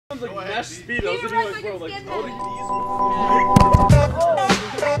Like mesh speedos, and you're like, bro, like, how do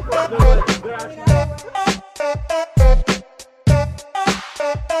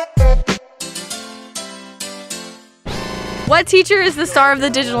What teacher is the star of the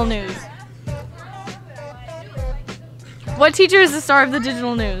digital news? What teacher is the star of the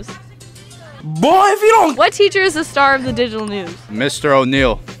digital news? Boy, if you don't. What teacher is the star of the digital news? Mr.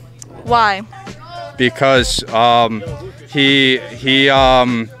 O'Neill. Why? Because he.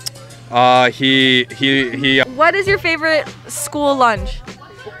 What is your favorite school lunch?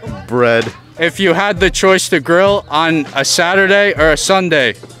 Bread. If you had the choice to grill on a Saturday or a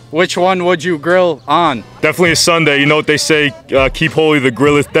Sunday, which one would you grill on? Definitely a Sunday. You know what they say, keep holy the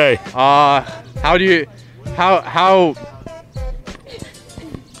grilleth day. How do you, how?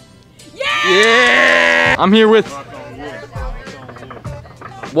 Yeah! I'm here with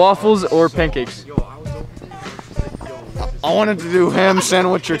waffles or pancakes. I wanted to do ham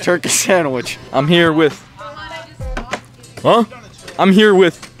sandwich or turkey sandwich. I'm here with. Huh? I'm here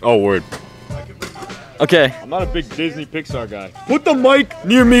with. Oh, word. Okay. I'm not a big Disney Pixar guy. Put the mic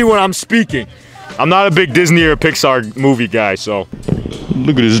near me when I'm speaking. I'm not a big Disney or Pixar movie guy, so.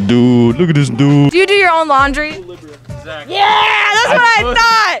 Look at this dude. Look at this dude. Do you do your own laundry? Exactly. Yeah, that's what I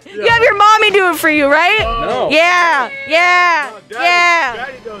thought. Yeah. You have your mommy do it for you, right? No. Yeah, yeah, yeah.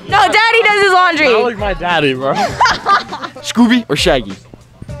 No, Daddy does his laundry. I like my daddy, bro. Scooby or Shaggy?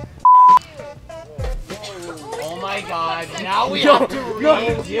 Oh my God! Now we have to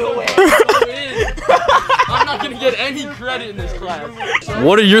redo it. I'm not gonna get any credit in this class.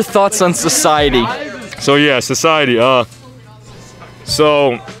 What are your thoughts on society? So yeah, society.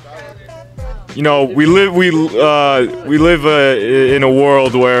 So, you know, we live in a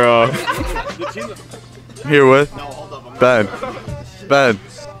world where. Here with Ben.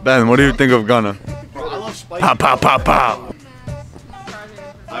 Ben, what do you think of Ghana? Pow pow pow pow.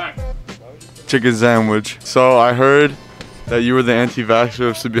 Chicken sandwich. So I heard that you were the anti-vaxxer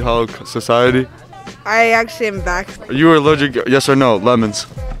of Sleepy Hollow Society. I actually am back. Are you allergic? Yes or no? Lemons.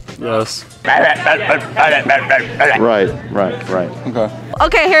 Yes. Right. Okay.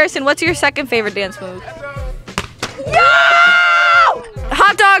 Okay, Harrison, what's your second favorite dance move? No!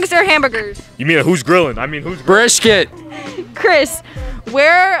 Hot dogs or hamburgers? You mean who's grilling? I mean who's Brisket. Chris,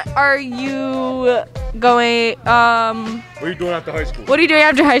 where are you going? What are you doing after high school? What are you doing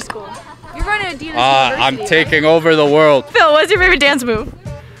after high school? You're going to Adidas University. I'm taking over the world. Phil, what's your favorite dance move?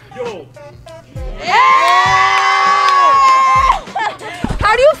 Yo.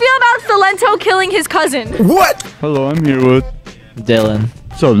 How do you feel about Salento killing his cousin? What? Hello, I'm here with Dylan.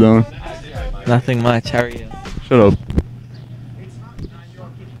 What's up, Dylan? Nothing much. How are you? Shut up.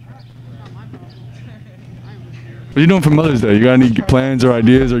 What are you doing for Mother's Day? You got any plans or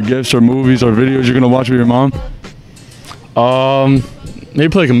ideas or gifts or movies or videos you're gonna watch with your mom? Maybe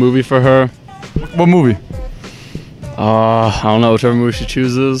play like a movie for her. What movie? I don't know, whichever movie she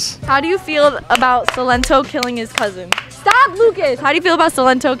chooses. How do you feel about Salento killing his cousin? Stop, Lucas! How do you feel about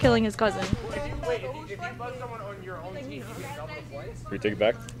Salento killing his cousin? Wait, if you put someone on your own team, can you take it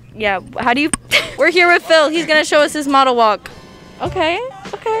back? Yeah, how do you... We're here with Phil. He's gonna show us his model walk. Okay.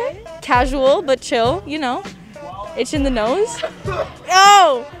 Casual, but chill, you know. Itch in the nose.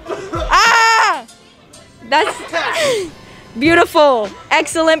 Oh! Ah! That's beautiful.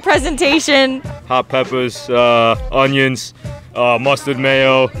 Excellent presentation. Hot peppers, onions, mustard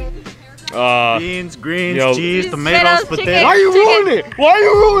mayo. Beans, greens, yo, cheese, tomatoes, potatoes. chicken. Why are you ruining it? Why are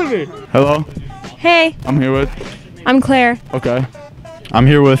you ruining it? Hello, Hey, I'm here with. I'm Claire. Okay. I'm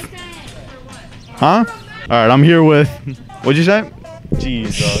here with. Huh? All right, I'm here with. What'd you say?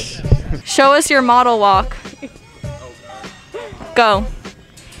 Jesus. Show us your model walk. Go.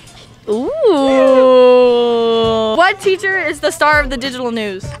 Ooh. What teacher is the star of the digital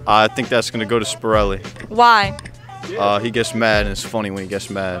news? I think that's gonna go to Spirelli. Why? He gets mad, and it's funny when he gets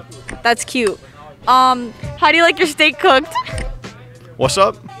mad. That's cute. How do you like your steak cooked? What's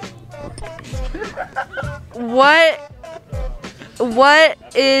up? What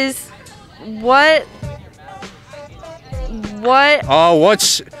is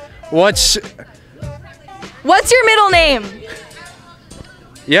what's your middle name?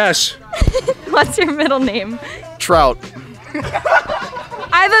 Yes. What's your middle name? Trout.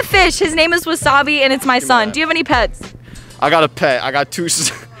 I have a fish. His name is Wasabi, and it's my son. Do you have any pets? I got a pet. I got two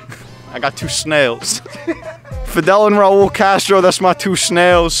snails. Fidel and Raul Castro. That's my two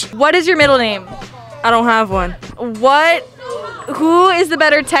snails. What is your middle name? I don't have one. Who is the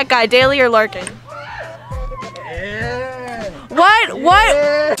better tech guy, Daly or Larkin?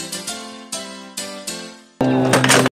 What?